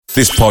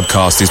This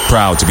podcast is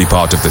proud to be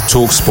part of the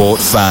TalkSport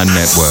Fan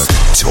Network.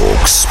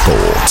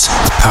 TalkSport.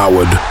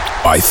 Powered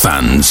by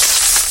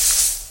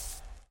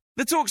fans.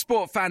 The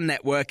TalkSport Fan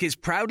Network is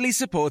proudly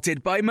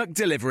supported by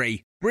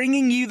McDelivery,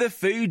 bringing you the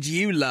food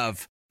you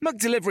love.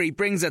 McDelivery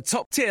brings a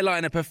top-tier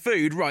lineup of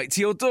food right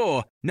to your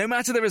door. No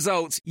matter the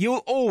result,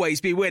 you'll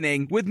always be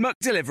winning with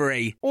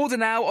McDelivery. Order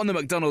now on the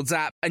McDonald's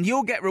app and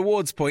you'll get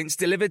rewards points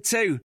delivered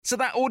too. So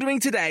that ordering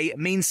today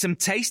means some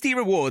tasty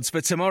rewards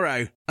for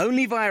tomorrow.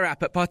 Only via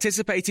app at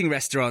participating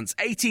restaurants.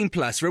 18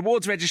 plus.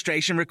 Rewards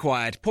registration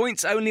required.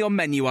 Points only on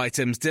menu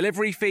items.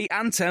 Delivery fee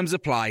and terms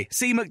apply.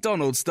 See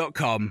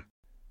mcdonalds.com.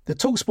 The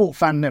TalkSport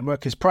Fan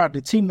Network is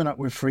proudly teaming up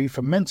with Free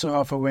for Mental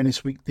Health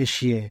Awareness Week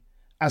this year.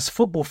 As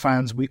football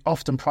fans, we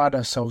often pride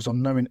ourselves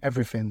on knowing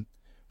everything,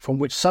 from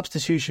which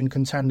substitution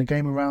can turn the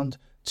game around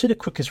to the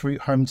quickest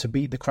route home to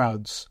beat the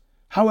crowds.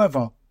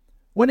 However,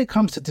 when it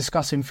comes to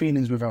discussing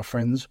feelings with our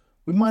friends,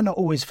 we might not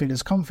always feel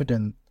as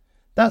confident.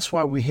 That's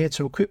why we're here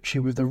to equip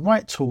you with the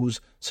right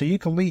tools so you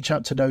can reach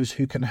out to those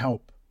who can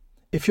help.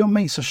 If your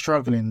mates are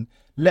struggling,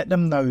 let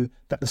them know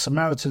that the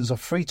Samaritans are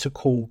free to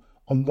call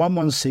on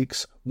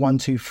 116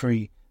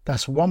 123.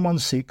 That's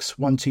 116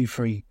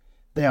 123.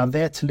 They are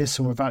there to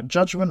listen without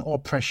judgment or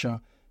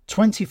pressure,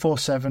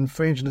 24/7,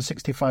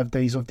 365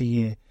 days of the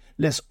year.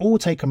 Let's all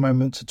take a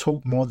moment to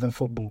talk more than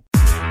football.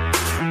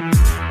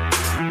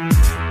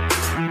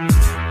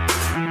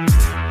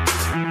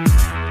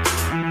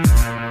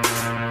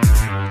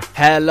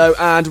 Hello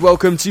and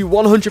welcome to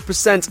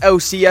 100%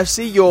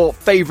 LCFC, your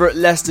favourite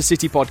Leicester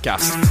City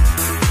podcast.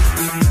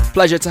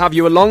 Pleasure to have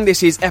you along.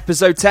 This is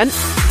episode 10.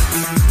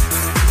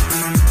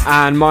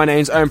 And my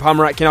name's Owen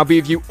Palmer-Atkin. I'll be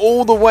with you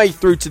all the way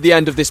through to the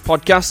end of this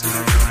podcast.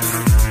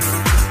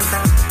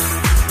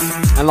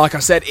 And like I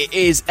said, it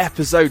is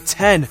episode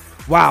 10.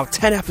 Wow,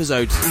 10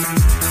 episodes.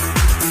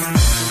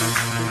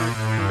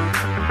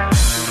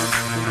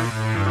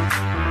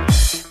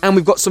 And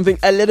we've got something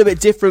a little bit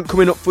different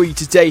coming up for you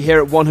today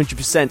here at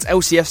 100%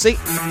 LCFC.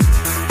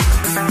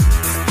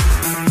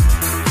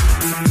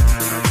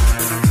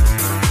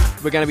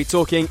 We're going to be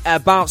talking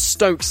about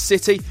Stoke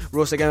City. We're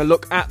also going to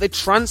look at the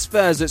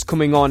transfers that's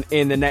coming on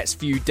in the next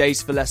few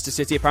days for Leicester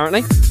City,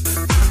 apparently.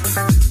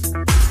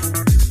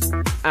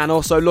 And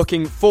also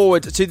looking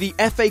forward to the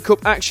FA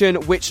Cup action,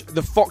 which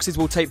the Foxes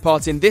will take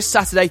part in this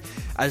Saturday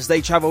as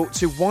they travel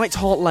to White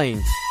Hart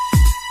Lane.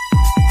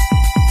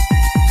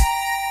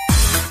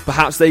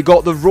 Perhaps they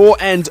got the raw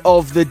end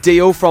of the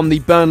deal from the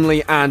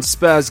Burnley and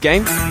Spurs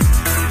game.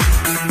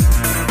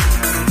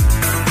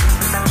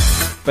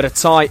 But a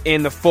tie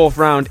in the fourth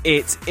round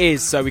it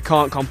is, so we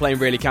can't complain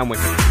really, can we?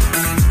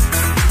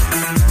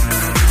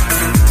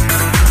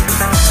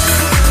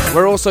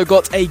 We've also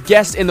got a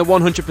guest in the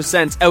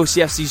 100%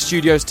 LCFC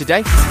studios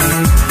today.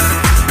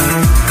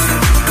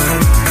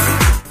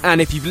 And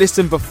if you've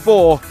listened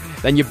before,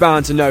 then you're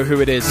bound to know who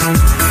it is.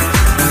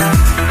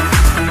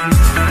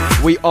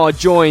 We are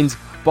joined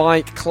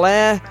by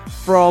Claire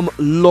from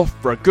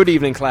Loughborough. Good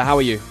evening, Claire, how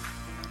are you?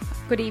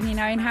 Good evening,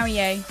 Owen. How are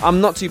you?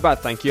 I'm not too bad,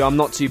 thank you. I'm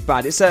not too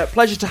bad. It's a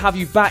pleasure to have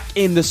you back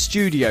in the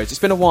studios. It's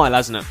been a while,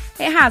 hasn't it?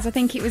 It has. I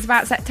think it was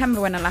about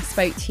September when I last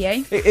spoke to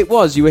you. It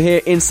was. You were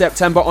here in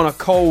September on a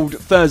cold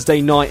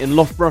Thursday night in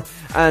Loughborough,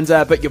 and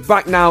but you're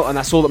back now, and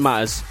that's all that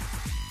matters.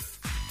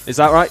 Is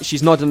that right?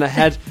 She's nodding her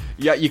head.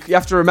 Yeah, you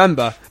have to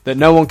remember that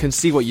no one can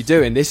see what you're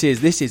doing. This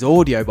is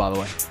audio, by the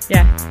way.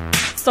 Yeah.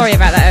 Sorry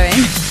about that,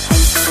 Owen.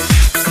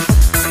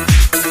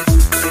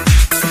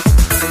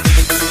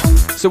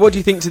 So what do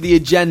you think to the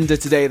agenda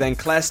today then,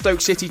 Claire?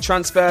 Stoke City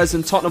transfers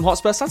and Tottenham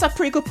Hotspur. Sounds like a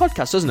pretty good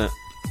podcast, doesn't it?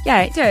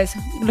 Yeah, it does.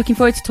 Looking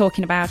forward to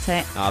talking about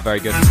it. Ah,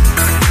 very good.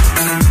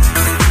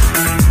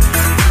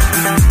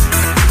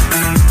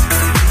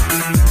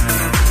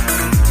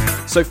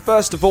 So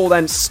first of all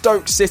then,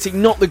 Stoke City,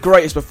 not the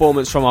greatest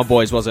performance from our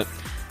boys, was it?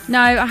 No,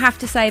 I have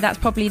to say that's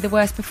probably the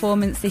worst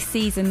performance this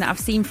season that I've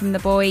seen from the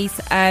boys.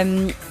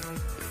 I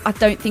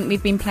don't think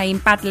we've been playing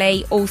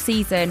badly all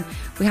season.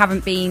 We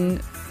haven't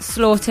been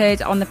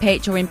slaughtered on the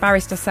pitch or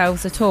embarrassed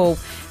ourselves at all,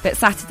 but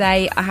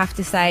Saturday, I have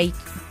to say,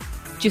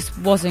 just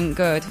wasn't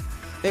good.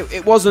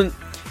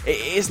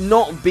 It's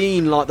not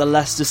been like the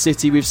Leicester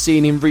City we've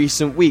seen in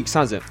recent weeks,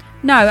 has it?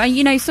 No, and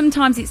you know,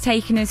 sometimes it's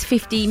taken us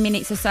 15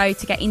 minutes or so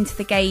to get into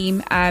the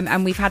game,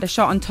 and we've had a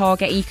shot on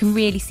target, and you can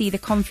really see the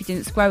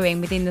confidence growing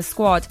within the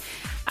squad.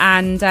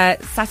 And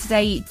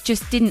Saturday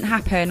just didn't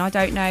happen. I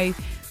don't know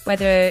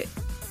whether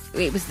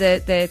it was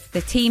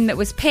the team that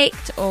was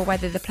picked, or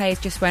whether the players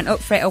just weren't up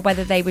for it, or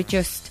whether they were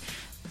just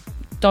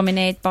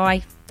dominated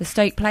by the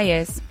Stoke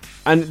players.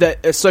 And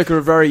Stoke are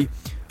a very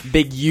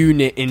big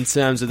unit in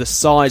terms of the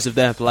size of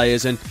their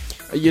players, and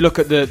you look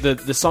at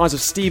the size of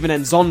Steven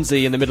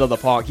Nzonzi in the middle of the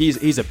park.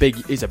 He's a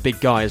big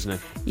guy, isn't he?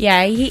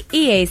 Yeah,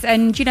 he is.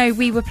 And you know,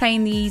 we were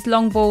playing these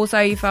long balls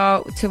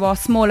over to our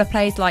smaller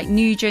players like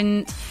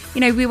Nugent.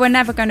 You know, we were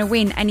never going to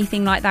win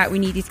anything like that. We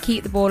needed to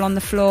keep the ball on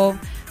the floor.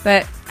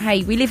 But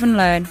hey, we live and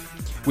learn.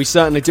 We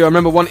certainly do. I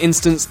remember one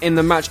instance in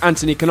the match,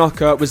 Anthony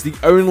Konaka was the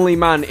only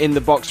man in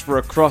the box for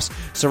a cross,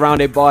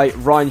 surrounded by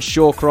Ryan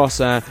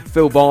Shawcross,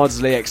 Phil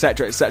Bardsley,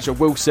 etc., etc.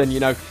 Wilson,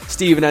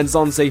 Steven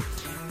Nzonzi.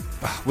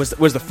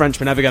 Was the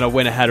Frenchman ever going to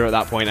win a header at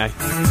that point, eh?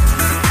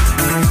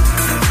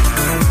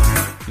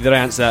 The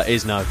answer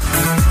is no.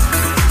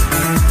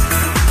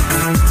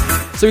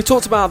 So we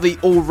talked about the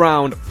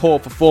all-round poor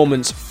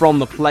performance from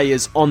the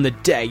players on the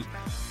day,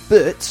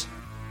 but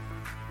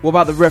what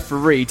about the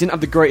referee? Didn't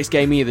have the greatest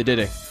game either, did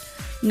he?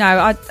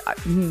 No,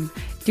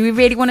 do we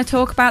really want to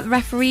talk about the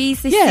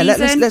referees this season?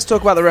 Yeah, let's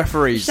talk about the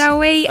referees. Shall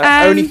we?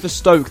 Only for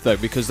Stoke, though,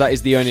 because that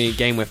is the only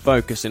game we're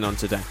focusing on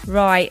today.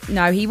 Right,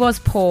 no, he was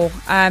poor,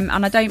 and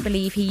I don't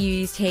believe he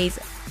used his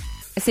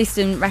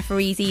assistant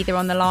referees either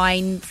on the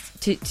line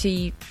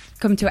to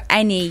come to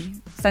any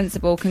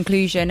sensible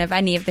conclusion of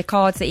any of the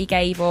cards that he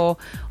gave or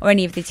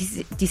any of the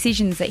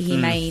decisions that he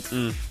made.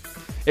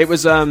 It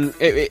was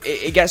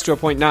it gets to a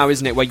point now,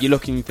 isn't it, where you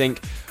look and you think,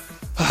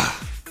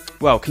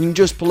 well, can you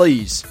just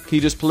please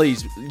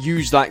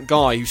use that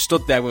guy who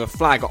stood there with a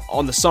flag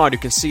on the side who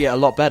can see it a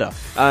lot better?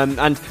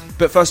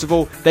 But first of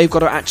all, they've got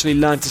to actually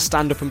learn to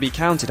stand up and be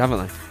counted,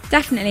 haven't they?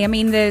 Definitely. I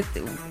mean,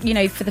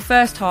 for the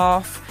first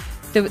half,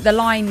 the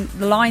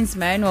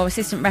linesman or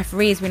assistant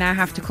referee, as we now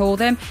have to call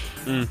them,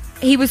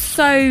 he was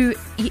so,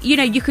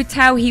 you could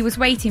tell he was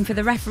waiting for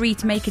the referee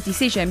to make a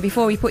decision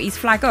before he put his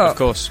flag up. Of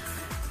course.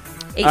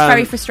 It's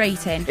very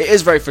frustrating. It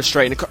is very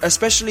frustrating,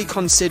 especially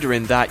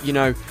considering that,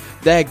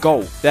 their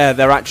goal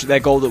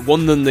that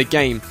won them the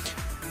game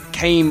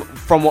came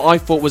from what I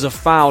thought was a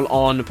foul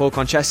on Paul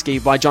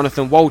Konchesky by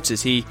Jonathan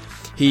Walters. He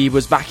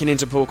was backing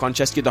into Paul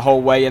Konchesky the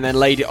whole way and then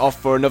laid it off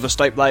for another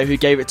Stoke player who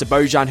gave it to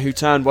Bojan, who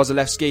turned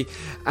Wasilewski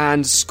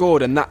and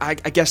scored. And that, I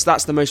guess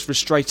that's the most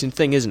frustrating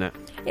thing, isn't it?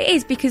 It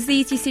is, because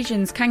these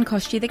decisions can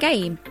cost you the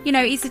game.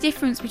 It's the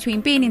difference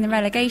between being in the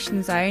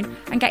relegation zone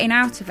and getting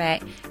out of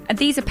it. And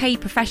these are paid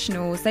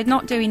professionals. They're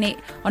not doing it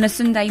on a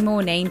Sunday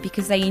morning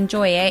because they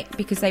enjoy it,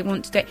 because they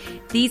want to do it.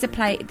 These are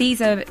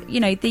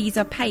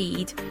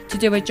paid to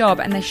do a job,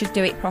 and they should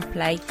do it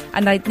properly.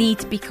 And they need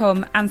to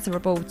become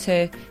answerable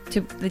to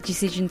the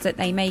decisions that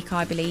they make,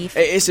 I believe.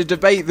 It's a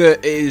debate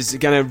that is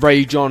going to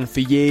rage on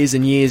for years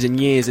and years and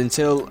years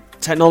until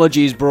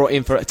technology is brought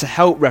in to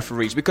help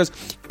referees, because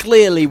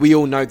clearly we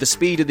all know the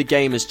speed of the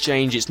game has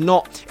changed. It's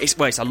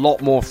a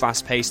lot more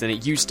fast paced than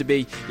it used to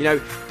be.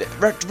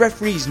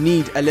 Referees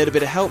need a little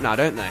bit of help now,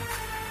 don't they?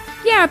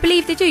 Yeah, I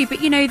believe they do. But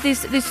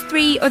there's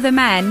 3 other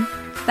men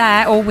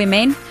there, or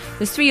women.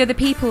 There's 3 other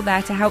people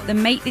there to help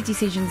them make the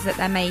decisions that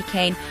they're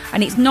making,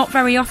 and it's not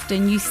very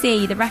often you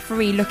see the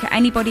referee look at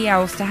anybody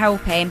else to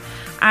help him.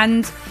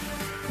 And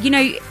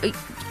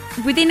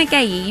within a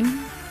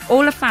game,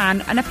 all a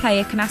fan and a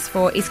player can ask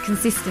for is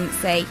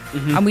consistency,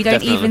 and we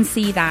don't even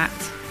see that.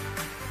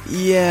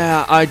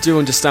 Yeah, I do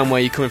understand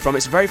where you're coming from.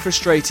 It's a very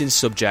frustrating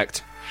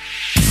subject.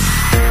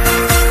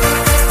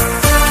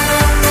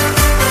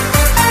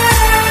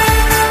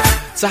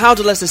 So how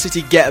do Leicester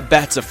City get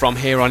better from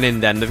here on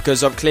in then?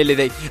 Because clearly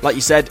they, like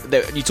you said,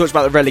 you talked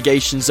about the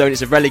relegation zone.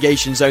 It's a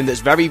relegation zone that's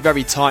very,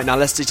 very tight. Now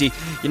Leicester City,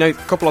 a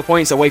couple of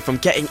points away from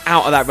getting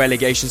out of that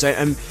relegation zone.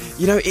 And,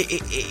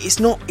 it's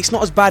not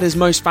as bad as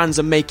most fans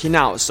are making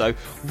out. So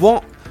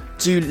what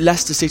do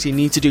Leicester City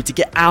need to do to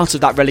get out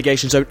of that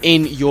relegation zone,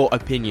 in your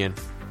opinion?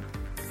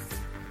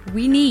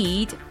 We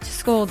need to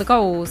score the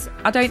goals.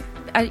 I don't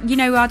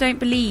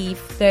believe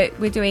that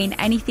we're doing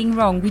anything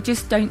wrong. We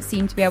just don't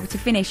seem to be able to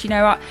finish.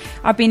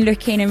 I've been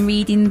looking and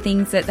reading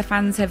things that the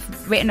fans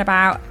have written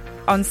about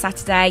on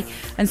Saturday,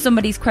 and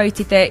somebody's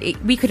quoted that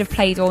we could have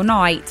played all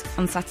night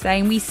on Saturday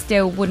and we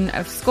still wouldn't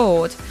have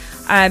scored.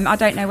 I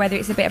don't know whether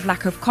it's a bit of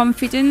lack of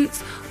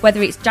confidence,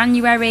 whether it's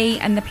January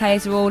and the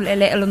players are all a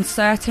little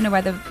uncertain of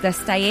whether they're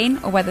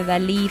staying or whether they're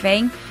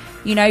leaving.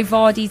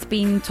 Vardy's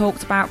been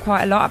talked about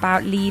quite a lot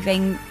about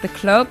leaving the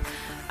club.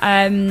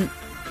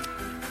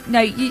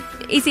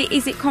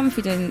 Is it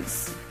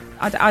confidence?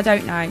 I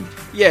don't know.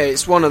 Yeah,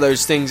 it's one of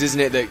those things, isn't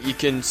it, that you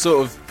can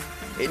sort of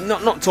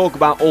not talk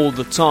about all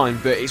the time,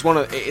 but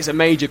it's a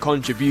major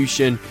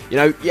contribution,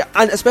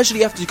 and especially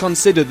you have to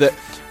consider that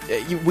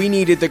we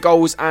needed the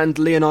goals, and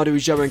Leonardo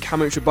Ulloa and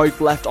Cameron were both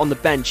left on the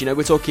bench.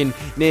 We're talking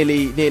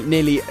nearly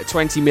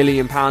 £20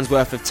 million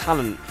worth of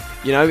talent.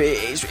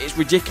 It's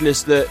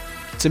ridiculous that,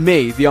 to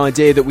me, the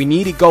idea that we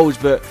needed goals,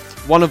 but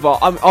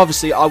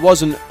obviously I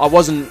wasn't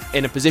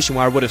in a position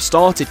where I would have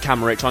started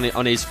Kamaric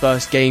on his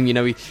first game. He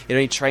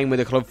only trained with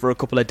the club for a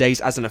couple of days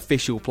as an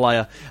official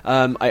player.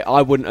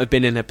 I wouldn't have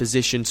been in a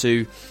position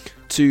to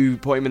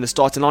put him in the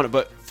starting lineup.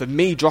 But for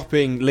me,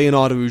 dropping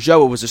Leonardo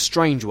Ulloa was a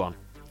strange one.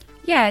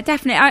 Yeah,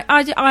 definitely.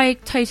 I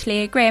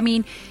totally agree. I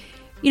mean,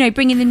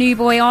 bringing the new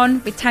boy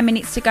on with 10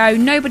 minutes to go,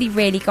 nobody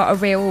really got a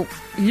real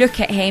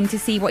look at him to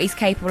see what he's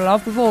capable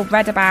of. We've all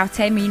read about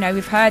him,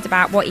 we've heard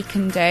about what he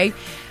can do.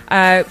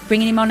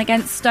 Bringing him on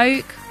against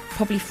Stoke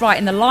probably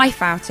frightened the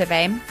life out of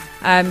him.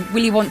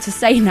 Will he want to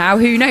stay now?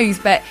 Who knows?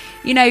 But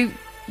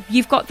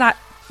you've got that.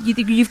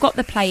 You've got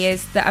the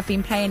players that have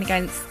been playing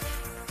against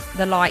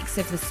the likes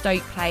of the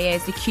Stoke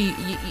players, not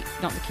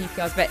the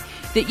QPRs, but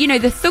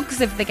the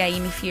thugs of the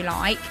game, if you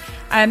like.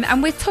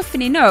 And we're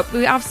toughening up.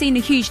 I've seen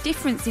a huge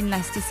difference in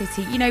Leicester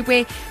City.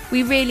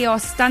 We really are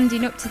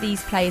standing up to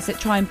these players that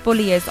try and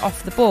bully us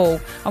off the ball,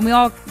 and we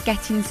are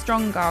getting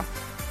stronger.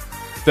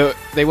 But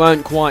they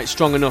weren't quite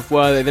strong enough,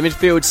 were they? The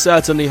midfield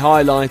certainly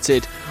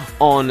highlighted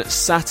on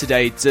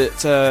Saturday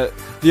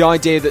the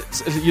idea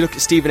that you look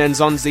at Steven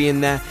Nzonzi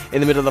in there in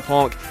the middle of the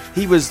park.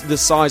 He was the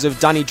size of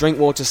Danny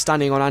Drinkwater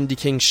standing on Andy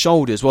King's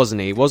shoulders, wasn't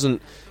he? It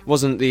wasn't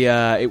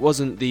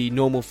the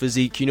normal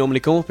physique you normally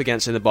come up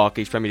against in the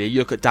Barclays Premier League. You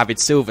look at David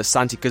Silva,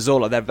 Santi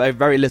Cazorla. They're very,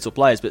 very little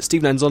players, but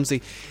Steven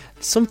Nzonzi,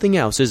 something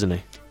else, isn't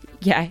he?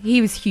 Yeah,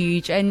 he was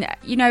huge, and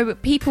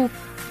people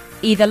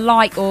either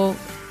like or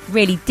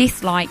really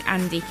dislike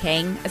Andy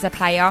King as a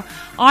player.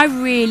 I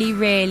really,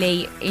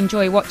 really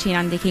enjoy watching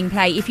Andy King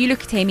play. If you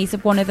look at him, he's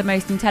one of the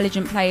most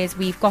intelligent players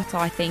we've got,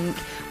 I think.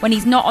 When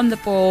he's not on the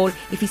ball,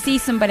 if he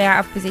sees somebody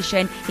out of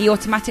position, he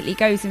automatically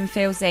goes and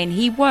fills in.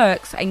 He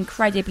works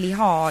incredibly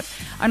hard,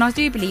 and I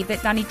do believe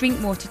that Danny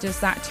Drinkwater does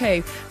that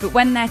too. But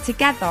when they're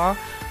together,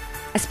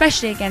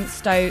 especially against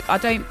Stoke, I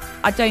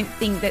don't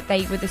think that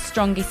they were the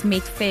strongest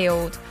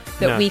midfield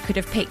that we could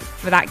have picked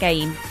for that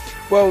game.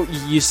 Well,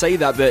 you say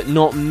that, but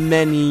not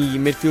many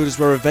midfielders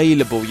were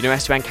available.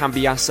 Esteban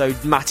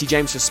Cambiasso, Matty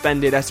James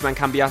suspended, Esteban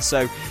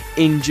Cambiasso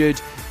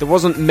injured. There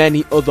wasn't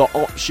many other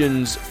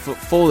options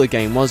for the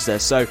game, was there?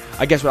 So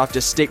I guess we'll have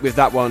to stick with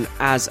that one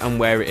as and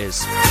where it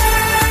is.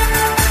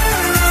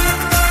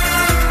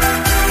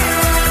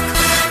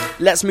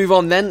 Let's move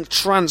on then.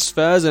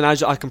 Transfers, and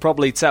as I can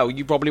probably tell,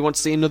 you probably want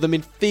to see another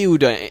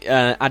midfielder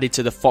added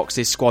to the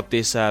Foxes squad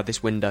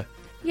this window.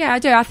 Yeah, I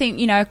do. I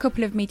think, a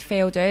couple of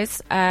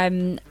midfielders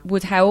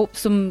would help.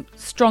 Some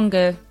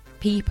stronger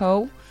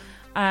people,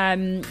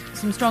 some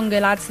stronger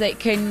lads that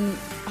can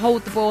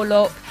hold the ball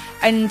up.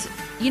 And,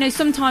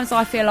 sometimes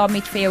I feel our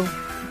midfield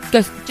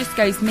just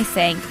goes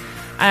missing.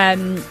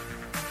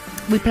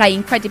 We play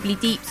incredibly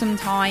deep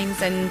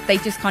sometimes, and they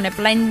just kind of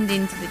blend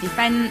into the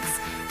defence.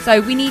 So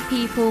we need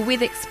people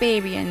with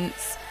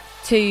experience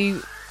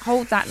to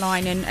hold that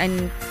line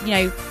and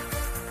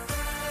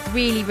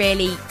really,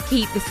 really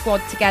keep the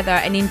squad together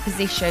and in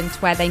position to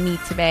where they need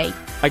to be.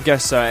 I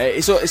guess so.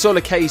 It's all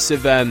a case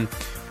of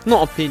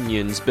not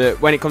opinions, but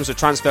when it comes to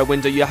transfer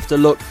window, you have to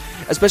look,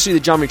 especially the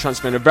January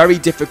transfer window, a very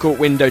difficult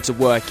window to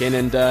work in,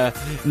 and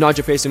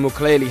Nigel Pearson will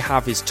clearly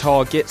have his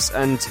targets.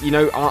 And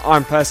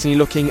I'm personally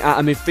looking at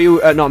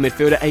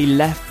a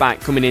left back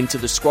coming into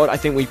the squad. I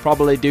think we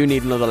probably do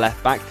need another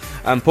left back.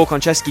 Paul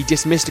Konchesky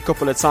dismissed a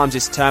couple of times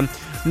this term.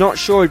 Not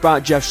sure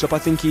about Jeff Schlupp. I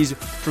think he's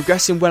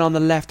progressing well on the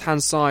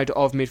left-hand side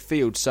of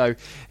midfield. So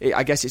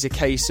I guess it's a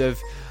case of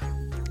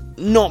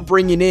not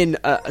bringing in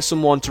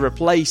someone to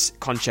replace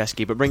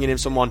Konchesky, but bringing in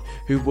someone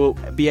who will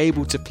be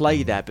able to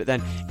play there. But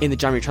then in the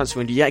January transfer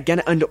window, you're going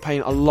to end up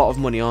paying a lot of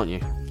money, aren't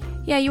you?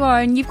 Yeah, you are.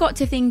 And you've got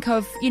to think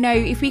of,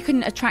 if we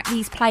couldn't attract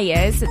these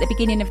players at the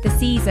beginning of the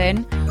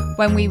season,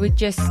 when we were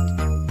just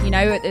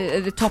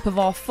at the top of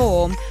our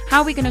form, how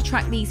are we going to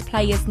track these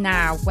players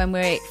now when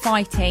we're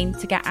fighting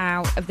to get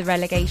out of the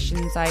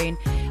relegation zone?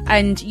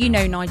 And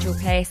Nigel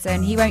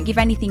Pearson, he won't give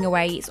anything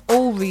away. It's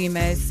all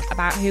rumours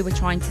about who we're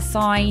trying to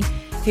sign,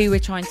 who we're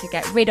trying to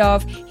get rid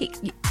of.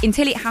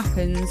 Until it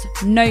happens,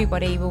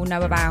 nobody will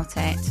know about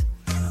it.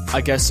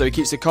 I guess so. He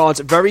keeps the cards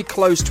very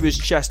close to his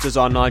chest, as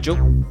our Nigel.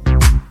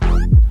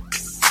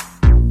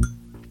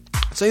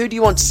 So who do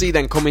you want to see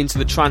then come into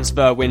the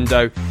transfer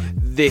window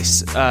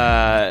this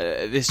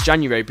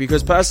January?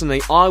 Because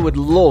personally, I would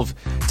love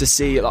to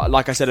see,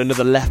 like I said,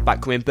 another left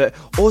back come in, but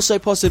also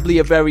possibly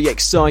a very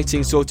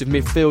exciting sort of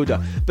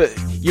midfielder. But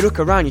you look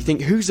around, you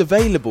think, who's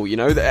available?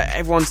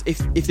 Everyone's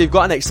if they've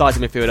got an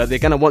exciting midfielder, they're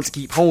going to want to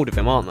keep hold of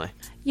him, aren't they?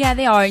 Yeah,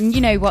 they are. And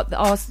you know what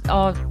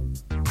our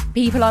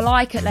people are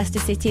like at Leicester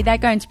City. They're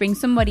going to bring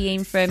somebody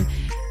in from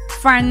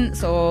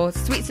France or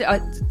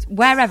Switzerland,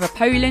 wherever,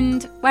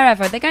 Poland,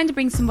 wherever. They're going to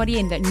bring somebody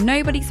in that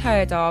nobody's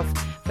heard of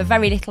for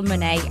very little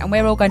money, and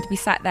we're all going to be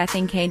sat there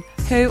thinking,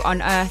 who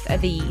on earth are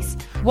these?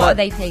 What are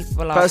they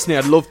capable of? Personally,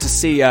 I'd love to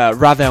see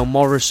Ravel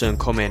Morrison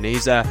come in.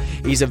 He's a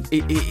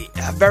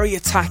very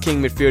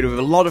attacking midfielder with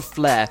a lot of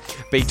flair,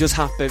 but he does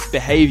have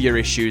behaviour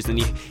issues, and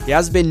he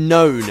has been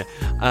known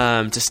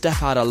to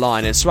step out of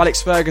line. And Sir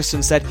Alex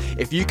Ferguson said,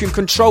 if you can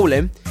control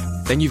him,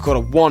 then you've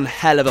got one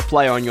hell of a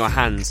player on your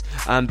hands.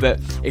 But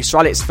if Sir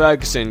Alex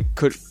Ferguson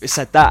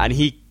said that, and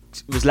he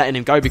was letting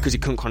him go because he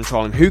couldn't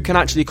control him, who can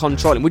actually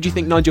control him? Would you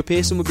think Nigel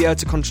Pearson would be able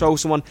to control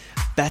someone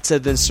better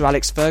than Sir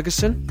Alex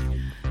Ferguson?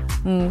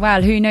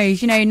 Well, who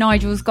knows?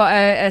 Nigel's got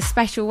a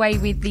special way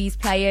with these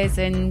players,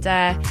 and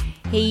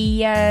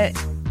he I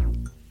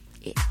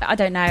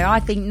don't know, I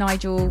think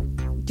Nigel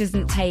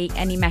doesn't take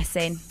any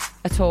messing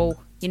at all.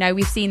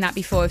 We've seen that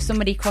before. If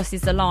somebody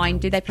crosses the line,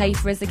 do they play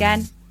for us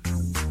again?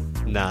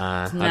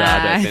 Nah.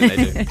 I don't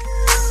think they do.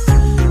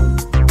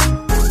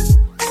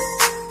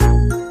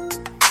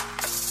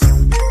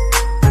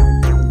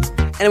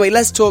 Anyway,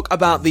 let's talk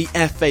about the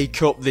FA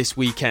Cup this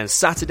weekend.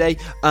 Saturday,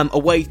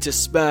 away to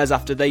Spurs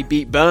after they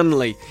beat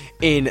Burnley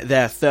in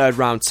their third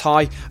round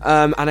tie.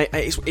 And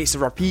it's a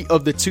repeat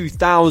of the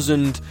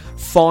 2000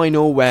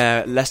 final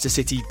where Leicester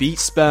City beat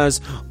Spurs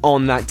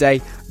on that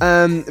day.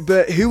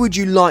 But who would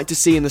you like to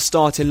see in the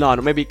starting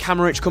lineup? Maybe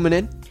Kamaric coming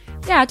in?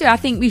 Yeah, I do. I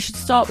think we should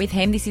start with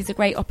him. This is a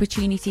great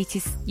opportunity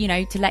to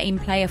let him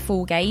play a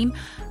full game.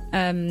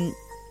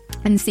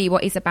 And see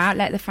what he's about.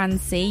 Let the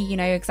fans see,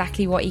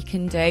 exactly what he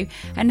can do.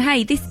 And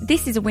hey,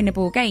 this is a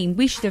winnable game.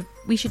 We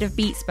should have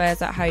beat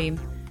Spurs at home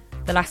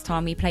the last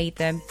time we played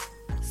them.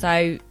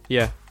 So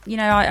yeah,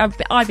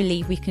 I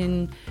believe we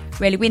can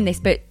really win this.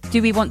 But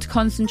do we want to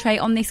concentrate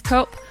on this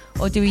cup,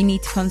 or do we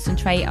need to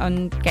concentrate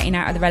on getting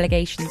out of the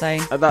relegation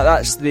zone?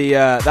 That's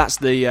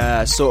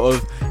the sort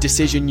of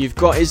decision you've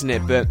got, isn't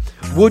it? But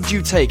would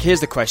you take?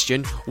 Here's the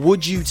question: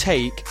 would you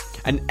take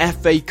an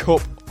FA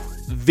Cup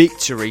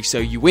victory, so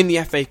you win the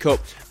FA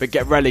Cup but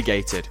get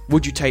relegated?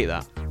 Would you take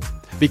that?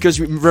 Because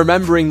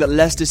remembering that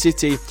Leicester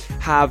City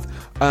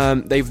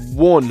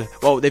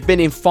they've been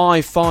in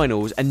 5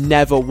 finals and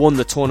never won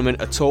the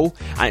tournament at all,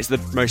 and it's the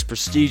most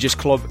prestigious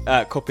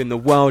cup in the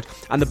world,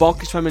 and the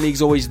Barclays Premier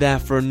League's always there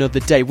for another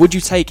day. Would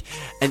you take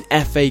an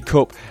FA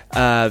Cup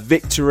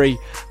victory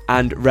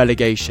and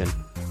relegation?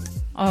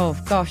 Oh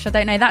gosh, I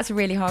don't know. That's a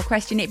really hard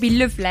question. It'd be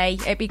lovely.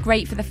 It'd be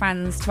great for the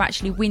fans to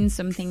actually win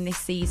something this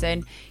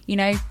season.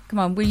 Come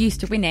on, we're used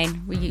to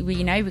winning. We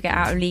get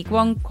out of League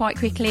One quite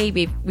quickly.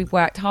 We've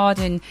worked hard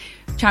and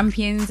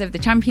champions of the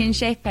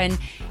Championship, and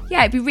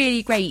yeah, it'd be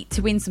really great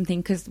to win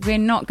something, because we're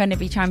not going to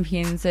be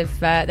champions of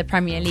the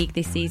Premier League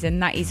this season.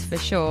 That is for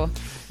sure.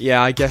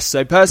 Yeah, I guess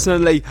so.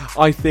 Personally,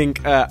 I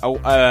think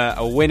a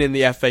win in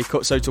the FA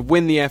Cup, so to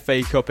win the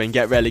FA Cup and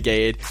get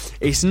relegated,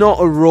 it's not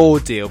a raw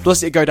deal.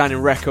 Plus, it'd go down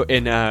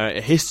in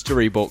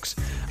history books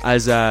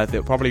as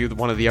they're probably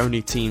one of the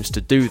only teams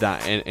to do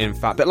that, in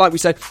fact. But like we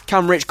said,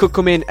 Kamaric could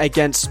come in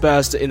against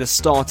Spurs in the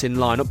starting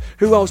lineup.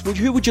 Who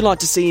would you like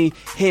to see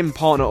him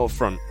partner up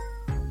front?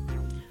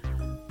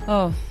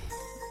 Oh,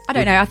 I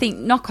don't know. I think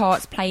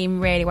Knockaert's playing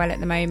really well at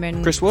the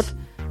moment. Chris Wood?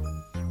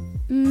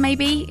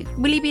 Maybe.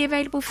 Will he be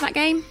available for that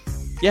game?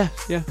 Yeah.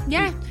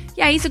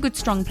 He's a good,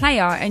 strong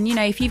player, and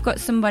if you've got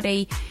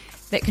somebody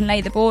that can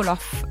lay the ball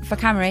off for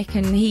Kamaric,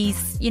 and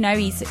he's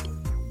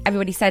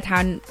everybody said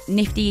how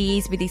nifty he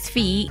is with his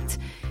feet,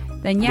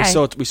 then yeah.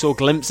 We saw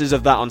glimpses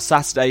of that on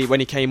Saturday when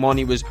he came on.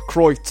 He was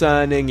Cruyff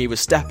turning, he was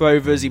step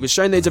overs, he was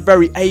showing that he's a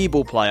very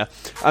able player.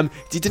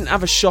 He didn't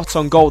have a shot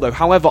on goal though.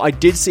 However, I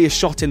did see a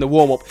shot in the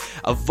warm-up,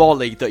 a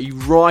volley that he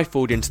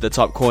rifled into the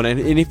top corner,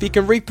 and if he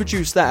can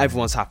reproduce that,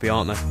 everyone's happy,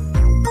 aren't they?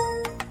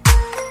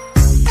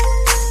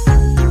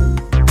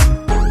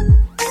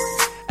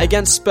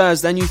 Against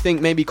Spurs, then you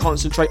think maybe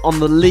concentrate on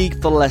the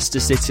league for Leicester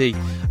City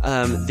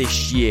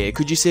this year.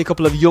 Could you see a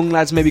couple of young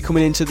lads maybe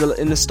coming in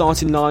the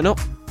starting lineup?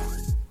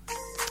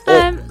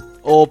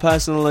 Or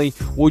personally,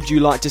 would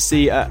you like to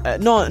see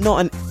not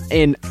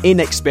an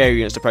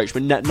inexperienced approach,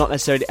 but not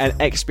necessarily an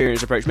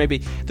experienced approach? Maybe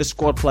the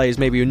squad players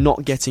maybe are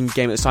not getting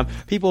game at this time.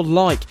 People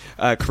like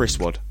Chris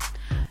Wood.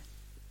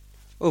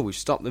 Oh, we've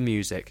stopped the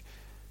music.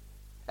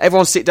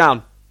 Everyone sit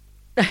down.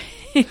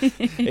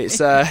 It's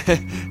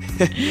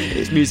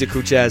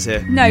musical chairs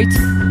here. No.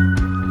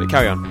 But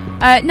carry on.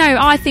 No,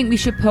 I think we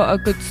should put a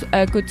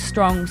good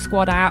strong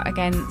squad out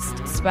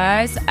against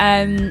Spurs,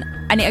 and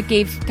it'll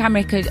give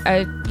Kamaric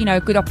a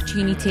good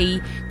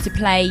opportunity to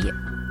play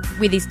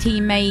with his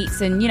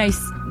teammates, and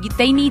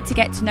they need to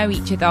get to know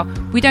each other.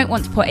 We don't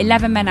want to put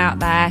 11 men out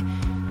there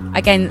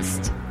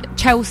against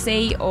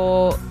Chelsea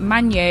or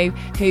Man U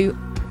who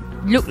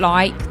look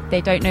like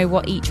they don't know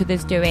what each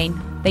other's doing.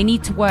 They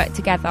need to work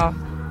together.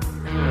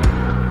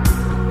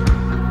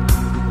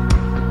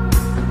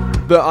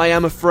 But I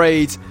am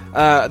afraid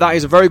that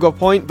is a very good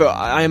point. But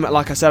I'm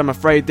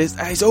afraid this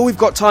is all we've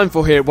got time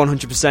for here at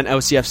 100%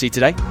 LCFC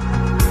today.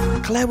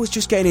 Claire was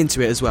just getting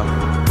into it as well.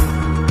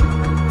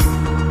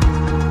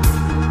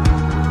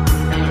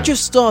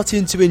 Just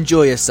starting to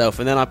enjoy yourself,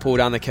 and then I pull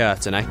down the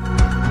curtain, eh?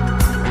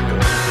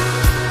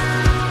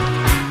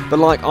 But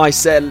like I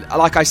say,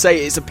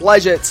 it's a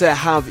pleasure to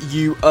have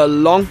you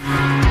along.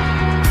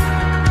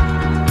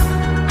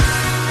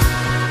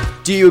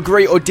 Do you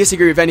agree or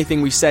disagree with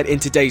anything we've said in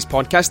today's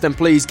podcast? Then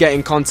please get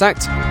in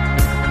contact.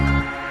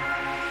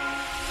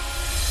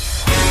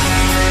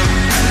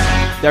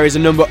 There is a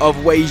number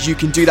of ways you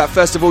can do that.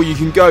 First of all, you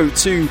can go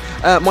to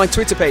my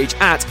Twitter page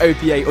at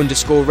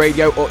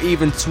OPA_radio, or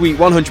even tweet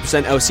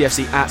 100%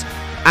 LCFC at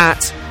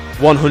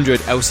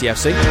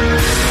 100LCFC.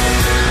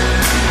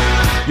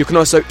 You can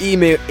also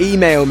email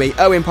me,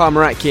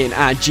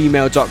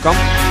 owenpalmeratkin@gmail.com.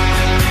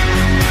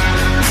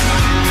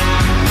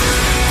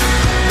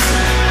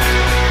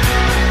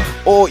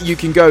 Or you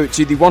can go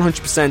to the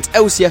 100%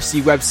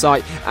 LCFC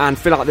website and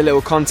fill out the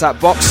little contact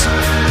box.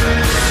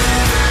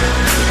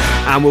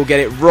 And we'll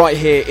get it right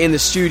here in the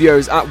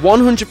studios at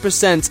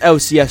 100%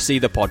 LCFC,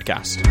 the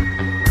podcast.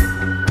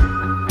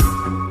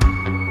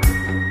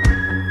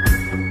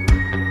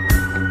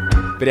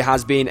 But it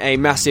has been a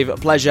massive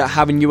pleasure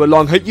having you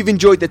along. Hope you've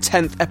enjoyed the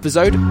 10th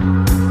episode.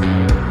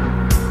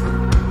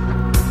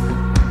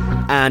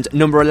 and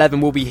number 11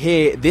 will be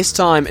here this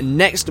time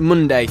next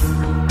Monday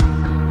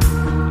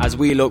as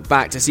we look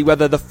back to see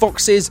whether the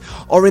Foxes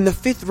are in the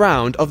 5th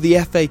round of the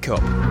FA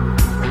Cup.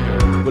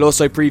 We'll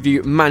also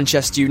preview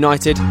Manchester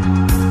United,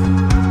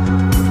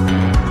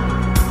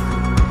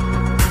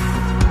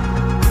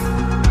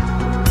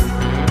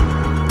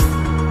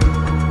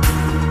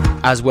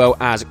 as well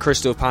as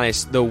Crystal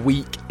Palace the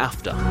week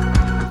after.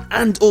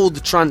 And all the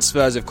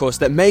transfers, of course,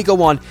 that may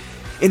go on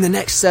in the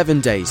next 7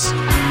 days.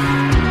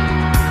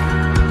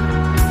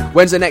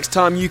 When's the next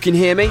time you can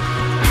hear me?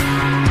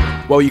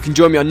 Well, you can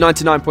join me on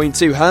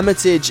 99.2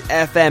 Hermitage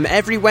FM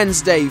every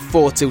Wednesday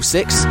 4 till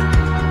 6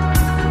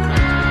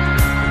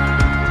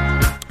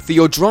 for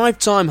your drive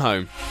time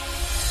home.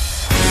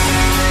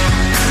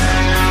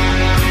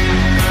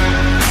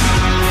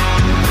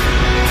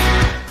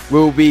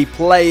 We'll be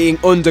playing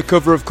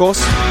Undercover, of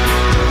course,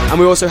 and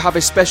we also have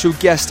a special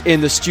guest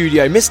in the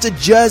studio. Mr.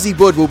 Jersey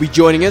Bud will be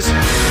joining us.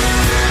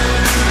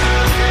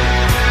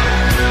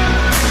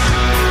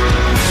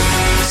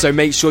 So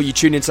make sure you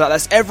tune into that.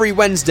 That's every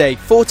Wednesday,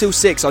 4 till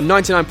 6 on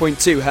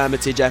 99.2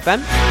 Hermitage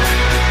FM.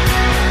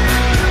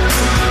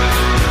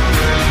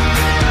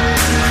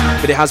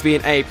 But it has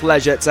been a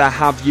pleasure to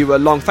have you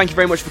along. Thank you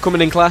very much for coming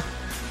in, Claire.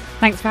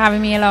 Thanks for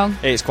having me along.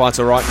 It's quite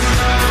alright.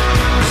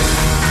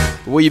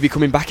 Will you be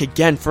coming back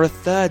again for a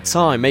 3rd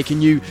time,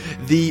 making you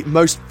the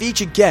most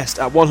featured guest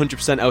at 100%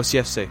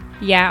 LCFC?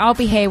 Yeah, I'll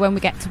be here when we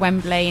get to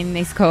Wembley in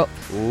this cup.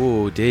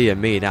 Oh, dear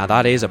me. Now,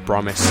 that is a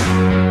promise.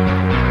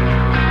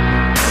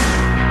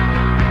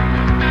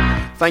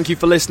 Thank you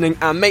for listening,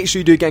 and make sure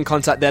you do get in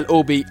contact. They'll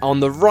all be on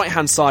the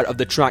right-hand side of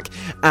the track,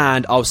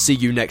 and I'll see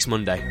you next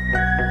Monday.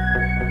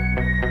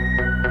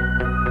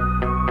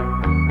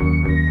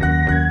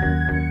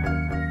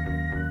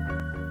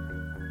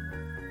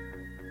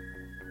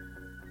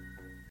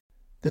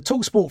 The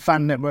TalkSport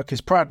Fan Network is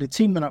proudly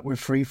teaming up with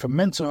Free for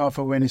Mental Health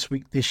Awareness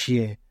Week this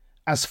year.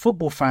 As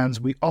football fans,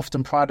 we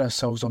often pride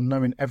ourselves on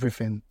knowing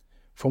everything,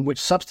 from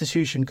which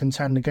substitution can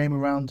turn the game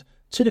around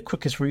to the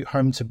quickest route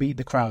home to beat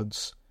the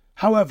crowds.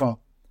 However,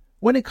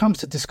 when it comes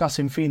to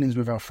discussing feelings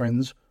with our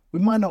friends, we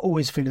might not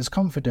always feel as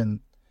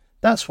confident.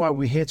 That's why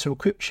we're here to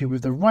equip you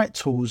with the right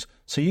tools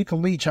so you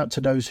can reach out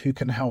to those who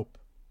can help.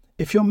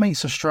 If your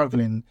mates are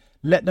struggling,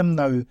 let them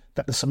know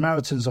that the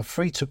Samaritans are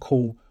free to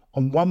call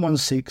on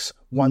 116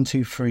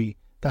 123.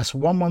 That's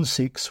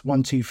 116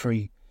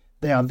 123.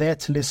 They are there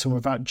to listen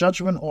without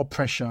judgment or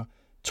pressure,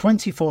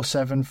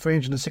 24/7,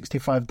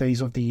 365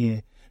 days of the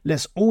year.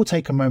 Let's all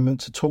take a moment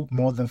to talk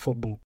more than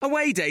football.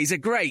 Away days are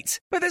great,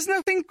 but there's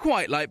nothing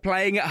quite like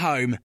playing at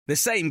home. The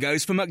same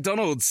goes for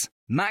McDonald's.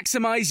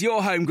 Maximise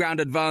your home ground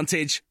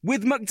advantage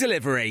with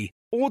McDelivery.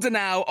 Order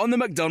now on the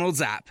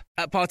McDonald's app.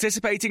 At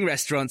participating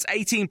restaurants,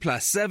 18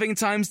 plus, serving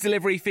times,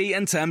 delivery fee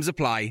and terms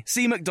apply.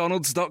 See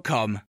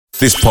mcdonalds.com.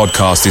 This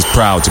podcast is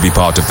proud to be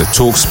part of the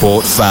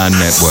TalkSport Fan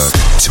Network.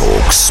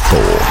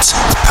 TalkSport.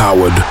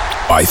 Powered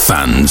by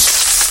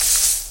fans.